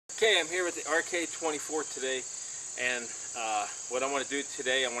Okay, I'm here with the RK24 today, and what I want to do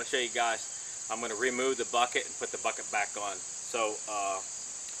today, I want to show you guys, I'm going to remove the bucket and put the bucket back on. So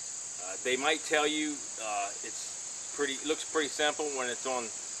they might tell you it looks pretty simple when it's on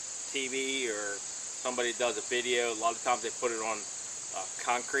TV or somebody does a video. A lot of times they put it on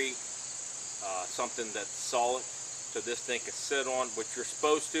concrete, something that's solid, so this thing can sit on, which you're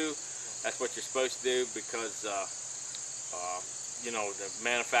supposed to. That's what you're supposed to do because you know, the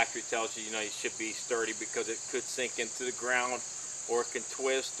manufacturer tells you, you know, you should be sturdy because it could sink into the ground or it can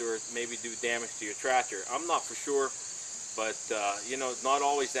twist or maybe do damage to your tractor. I'm not for sure, but you know, it's not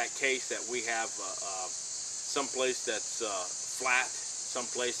always that case that we have some place that's flat, some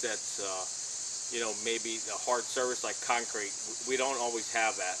place that's you know, maybe a hard surface like concrete. We don't always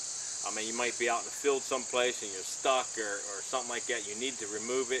have that. I mean, you might be out in the field someplace and you're stuck or something like that. You need to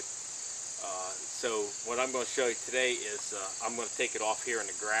remove it. So what I'm going to show you today is I'm going to take it off here in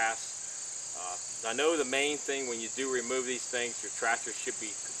the grass. I know the main thing when you do remove these things, your tractor should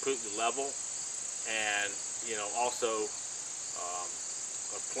be completely level, and you know, also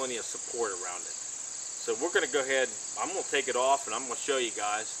plenty of support around it. So we're going to go ahead, I'm going to take it off and I'm going to show you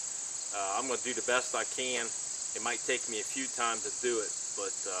guys. I'm going to do the best I can. It might take me a few times to do it, but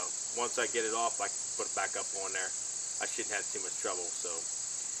once I get it off, I can put it back up on there. I shouldn't have too much trouble. So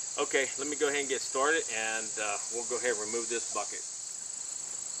okay, let me go ahead and get started, and we'll go ahead and remove this bucket.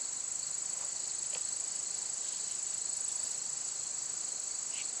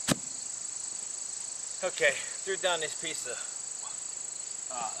 Okay, threw down this piece of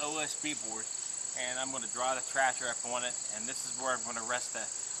OSB board, and I'm going to draw the tractor up on it, and this is where I'm going to rest the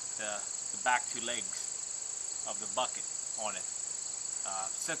back two legs of the bucket on it.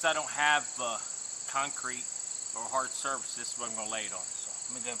 Since I don't have concrete or hard surface, this is what I'm going to lay it on. So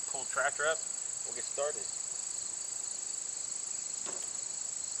let me go and pull the tractor up. We'll get started.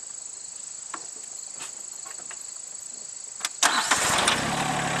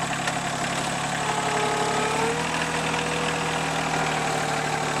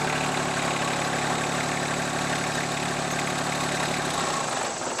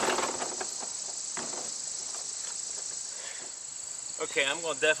 Okay, I'm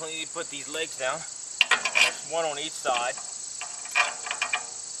going to definitely need to put these legs down. There's one on each side.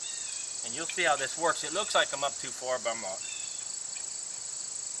 And you'll see how this works. It looks like I'm up too far, but I'm not.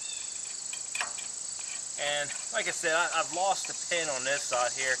 And like I said, I've lost the pin on this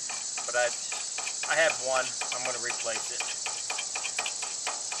side here, but I have one. I'm going to replace it.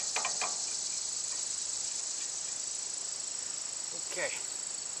 Okay.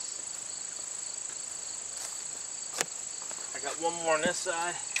 I got one more on this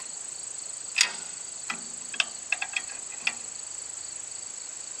side.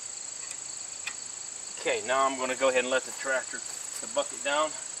 Okay, now I'm going to go ahead and let the bucket down.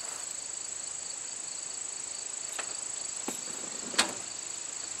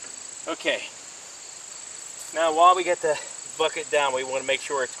 Okay, now while we get the bucket down, we want to make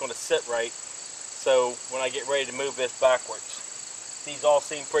sure it's going to sit right, so when I get ready to move this backwards. These all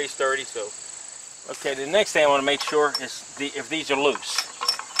seem pretty sturdy, so. Okay, the next thing I want to make sure is if these are loose.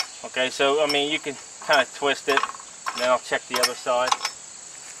 Okay, so I mean, you can kind of twist it, and then I'll check the other side.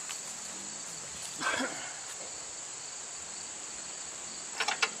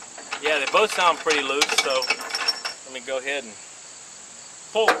 Yeah, they both sound pretty loose, so let me go ahead and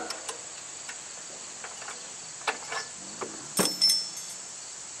pull.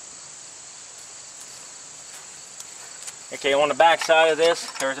 Okay, on the back side of this,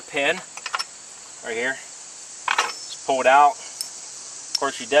 there's a pin right here. Just pull it out. Of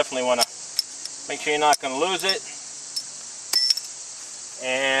course, you definitely want to make sure you're not going to lose it.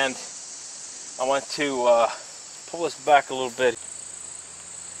 And I want to pull this back a little bit.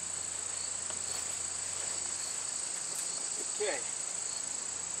 Okay,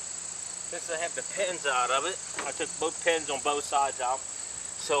 since I have the pins out of it, I took both pins on both sides out.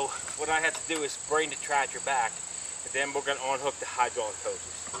 So what I have to do is bring the tractor back, and then we're going to unhook the hydraulic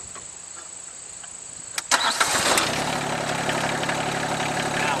hoses.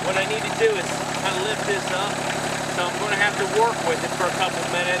 Now what I need to do is kind of lift this up, so I'm going to have to work with it for a couple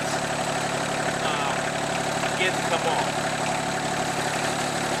minutes to get it to come off.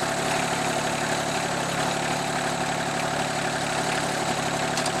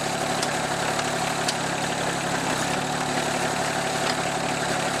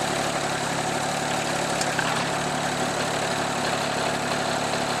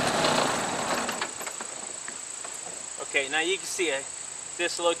 Okay, now you can see I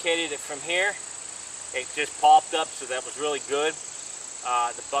dislocated it from here. It just popped up, so that was really good.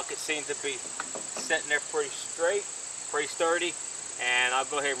 The bucket seems to be sitting there pretty straight, pretty sturdy, and I'll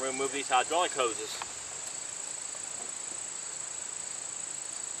go ahead and remove these hydraulic hoses.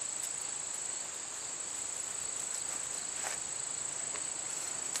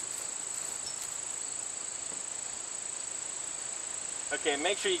 Okay,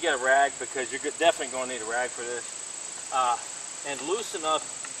 make sure you get a rag because you're definitely going to need a rag for this. And loosen up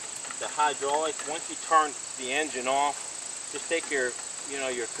the hydraulic. Once you turn the engine off, just take your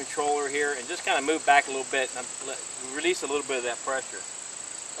controller here and just kind of move back a little bit and release a little bit of that pressure.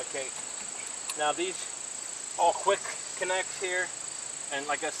 Okay, now these all quick connects here, and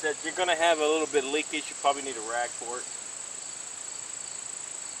like I said, you're going to have a little bit of leakage. You probably need a rag for it.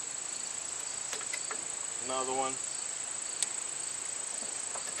 Another one.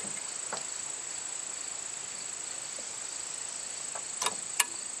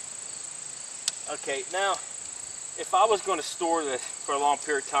 Okay, now if I was going to store this for a long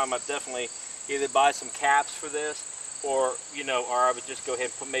period of time, I'd definitely either buy some caps for this, or or I would just go ahead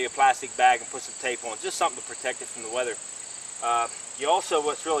and put maybe a plastic bag and put some tape on, just something to protect it from the weather.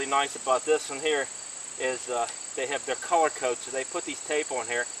 What's really nice about this one here is they have their color code, so they put these tape on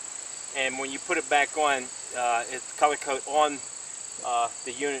here, and when you put it back on, it's color code on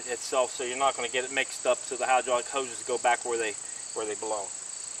the unit itself, so you're not going to get it mixed up, so the hydraulic hoses go back where they belong.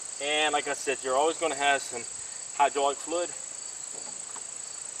 And like I said, you're always going to have some hydraulic fluid.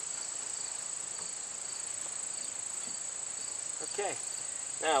 Okay,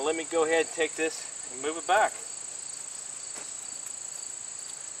 now let me go ahead and take this and move it back.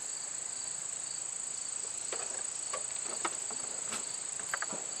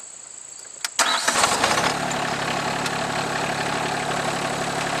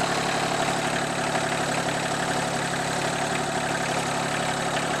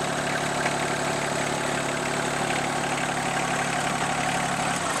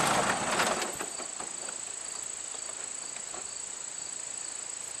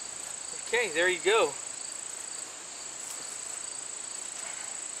 Okay, there you go.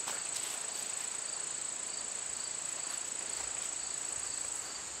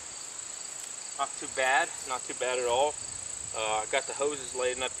 Not too bad at all. I got the hoses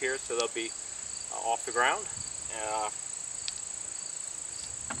laying up here so they'll be off the ground.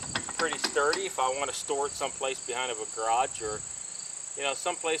 Pretty sturdy if I want to store it someplace behind of a garage, or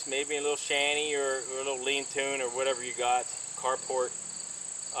someplace maybe a little shanty or a little lean-to or whatever you got, carport.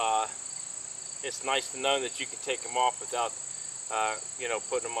 It's nice to know that you can take them off without,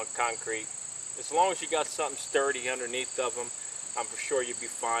 putting them on concrete. As long as you got something sturdy underneath of them, I'm for sure you'll be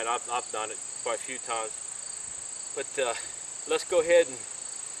fine. I've done it quite a few times. But let's go ahead and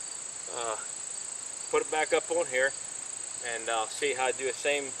put it back up on here, and I'll see how I do the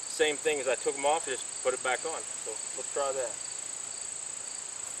same thing as I took them off. Just put it back on. So let's try that.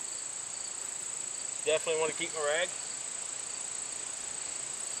 Definitely want to keep my rag.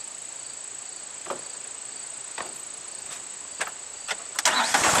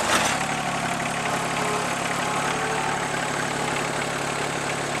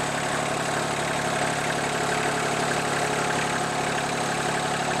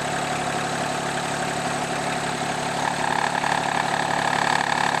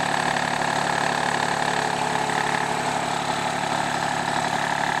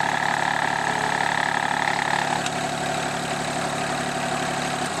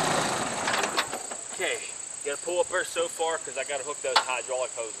 Gotta pull up there so far because I gotta hook those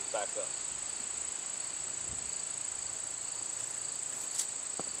hydraulic hoses back up.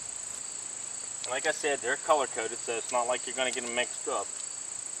 And like I said, they're color coded, so it's not like you're gonna get them mixed up.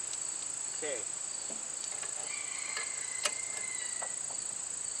 Okay.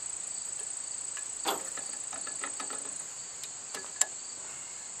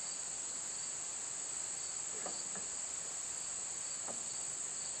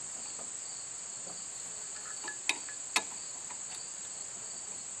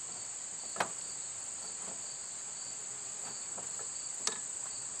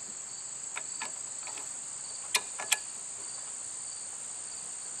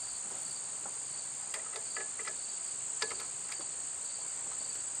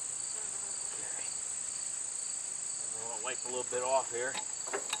 Wipe a little bit off here.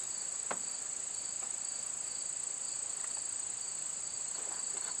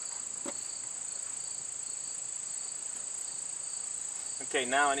 Okay,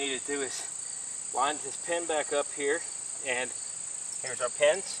 now I need to do is line this pin back up here, and here's our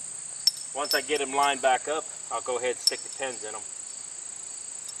pins. Once I get them lined back up, I'll go ahead and stick the pins in them.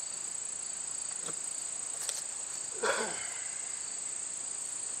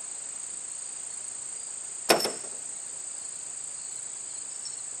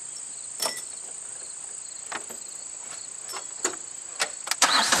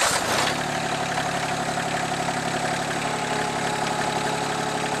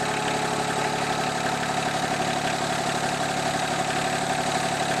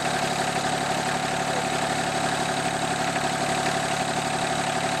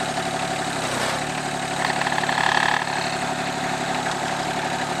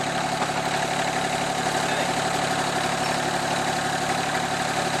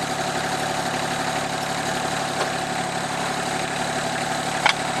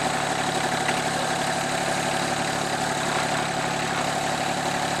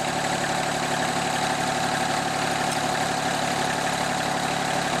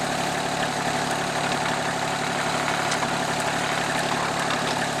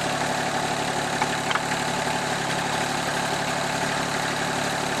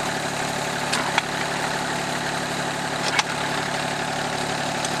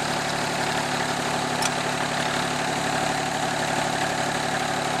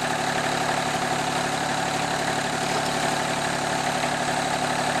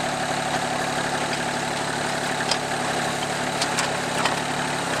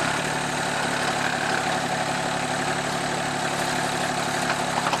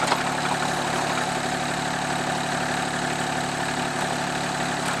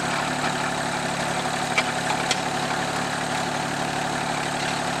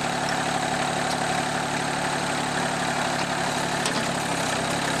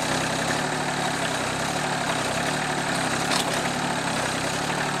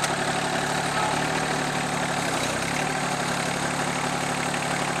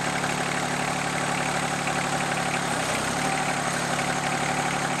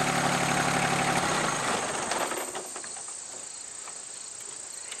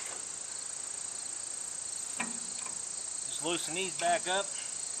 loosen these back up.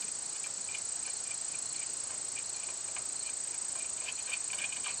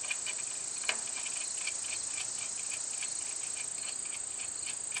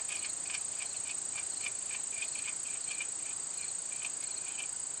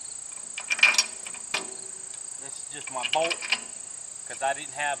 This is just my bolt, because I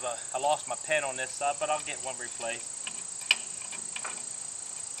didn't have I lost my pen on this side, but I'll get one replaced.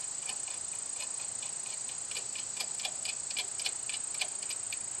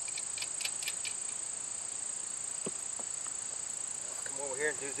 Come over here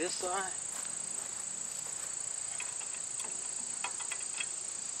and do this side.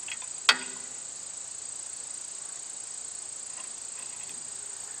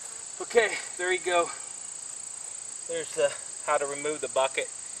 Okay, there you go. There's how to remove the bucket.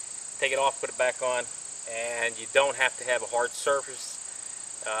 Take it off, put it back on, and you don't have to have a hard surface.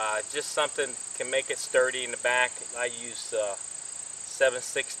 Just something can make it sturdy in the back. I use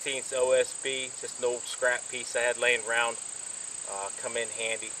 7/16 OSB, just an old scrap piece I had laying around. Come in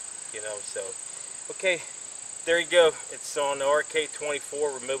handy, you know. So, okay, there you go. It's on the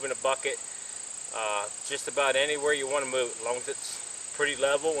RK24, removing a bucket. Just about anywhere you want to move it, as long as it's pretty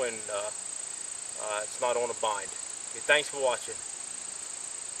level and it's not on a bind. Okay, thanks for watching.